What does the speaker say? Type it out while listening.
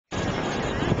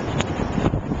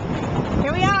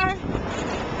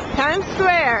Times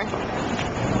Square.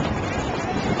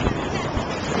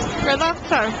 Red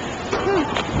Lobster.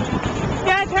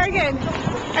 Yeah, Target.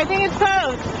 I think it's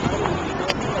closed.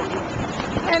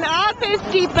 An Office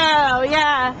Depot.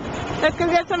 Yeah. Let's go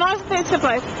get some office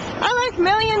supplies. Oh, look, $1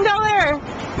 Million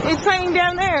is playing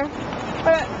down there.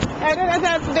 But I don't know if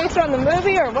that's based on the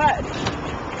movie or what.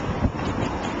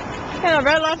 And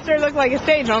Red Lobster looked like a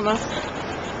stage almost.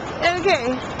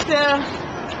 Okay, so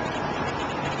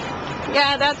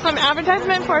yeah, that's some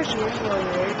advertisement for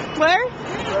where?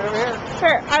 Right over here.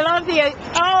 Sure. I love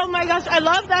oh my gosh, I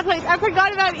love that place. I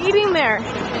forgot about eating there.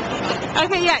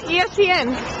 Okay, yeah,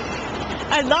 ESPN.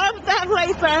 I loved that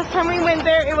place last time we went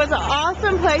there. It was an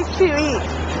awesome place to eat.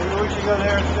 Maybe we should go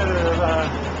there instead of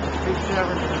Pete's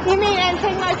Tavern. You mean and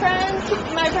take my friends to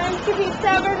Pete's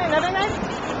Tavern another night?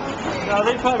 No,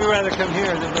 they'd probably rather come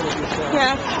here than go to Pete's Tavern.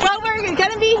 Yeah. Well, we're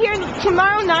gonna be here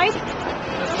tomorrow night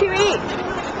to eat.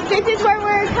 This is where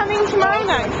we're coming tomorrow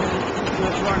night.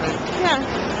 Yeah.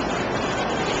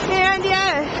 And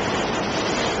yeah.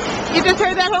 You just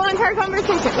heard that whole entire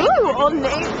conversation. Ooh, Old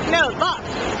Navy. No, Loft.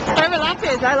 Whatever Loft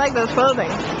is, I like those clothing.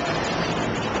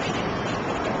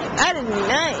 That is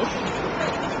nice.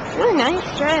 Really nice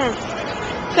dress.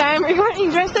 So I'm recording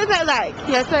dresses I like.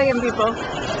 Yes, I am, people.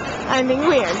 I'm being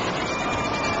weird.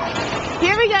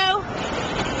 Here we go.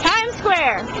 Times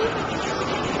Square.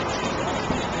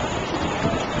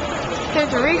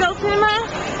 There's Regal Cinema.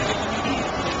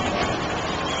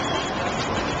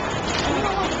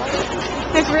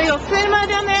 There's Regal Cinema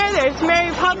down there. There's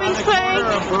Mary Poppins playing.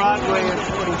 Broadway and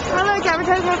I like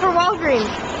advertisement for Walgreens.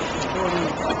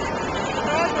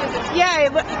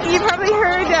 Yeah, you probably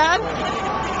heard that.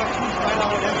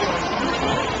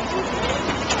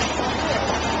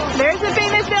 There's a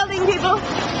famous building, people.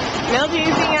 Mildew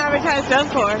is being advertised up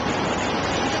for.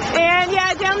 And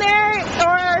yeah, down there,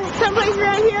 or someplace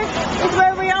around here, is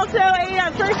where we also ate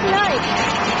our first night.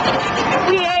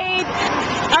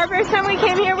 Our first time we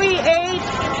came here, we ate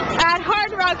at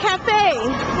Hard Rock Cafe.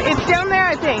 It's down there,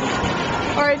 I think.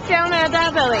 Or it's down at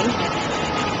that building.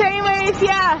 So anyways,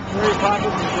 yeah.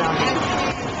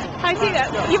 I see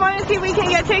that. You want to see if we can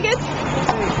get tickets?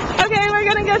 Okay, we're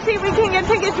going to go see if we can get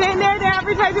tickets in there. They're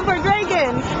advertising for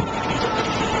Dragons.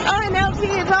 Oh, and LT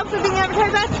is also being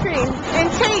advertised on screen. And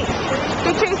Chase.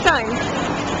 The Chase sign.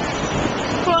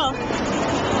 Cool.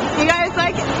 You guys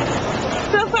like it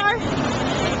so far?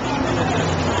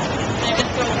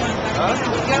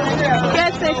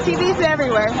 Yes, there's TVs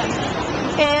everywhere.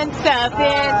 And stuff.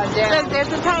 And there's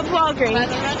a top Walgreens.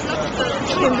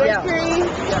 And Victory.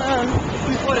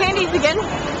 Candies again.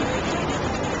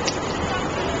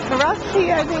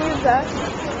 Rusty, I think is that.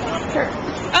 Sure.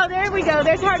 Oh, there we go.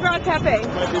 There's Hard Rock Cafe.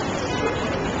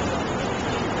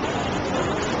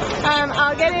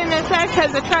 I'll get in a sec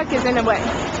because the truck is in the way.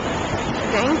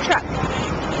 Dang truck.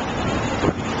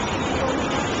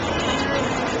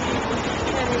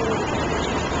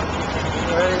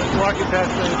 Walking past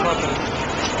Mary Poppins.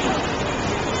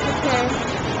 Okay.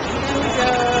 Here we go.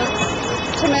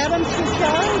 To Madame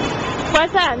Tussauds.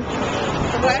 What's that?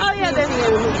 Oh yeah, there's.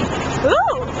 Ooh.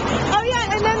 Oh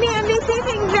yeah, and then the NBC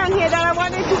things down here that I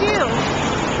wanted to do.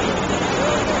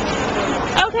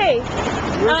 Okay.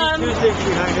 Tuesday's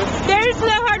behind us. There's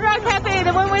the Hard Rock Cafe,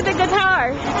 the one with the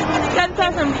guitar. That's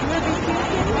awesome.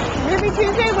 Ruby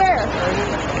Tuesday, where?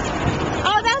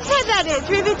 Oh, that's what that is.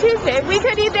 Ruby Tuesday. We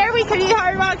could eat there. We could eat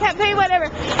Hard Rock Cafe, whatever.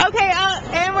 Okay.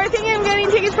 And we're thinking of getting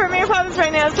tickets for Mary Poppins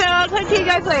right now. So I'll talk to you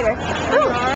guys later. Ooh.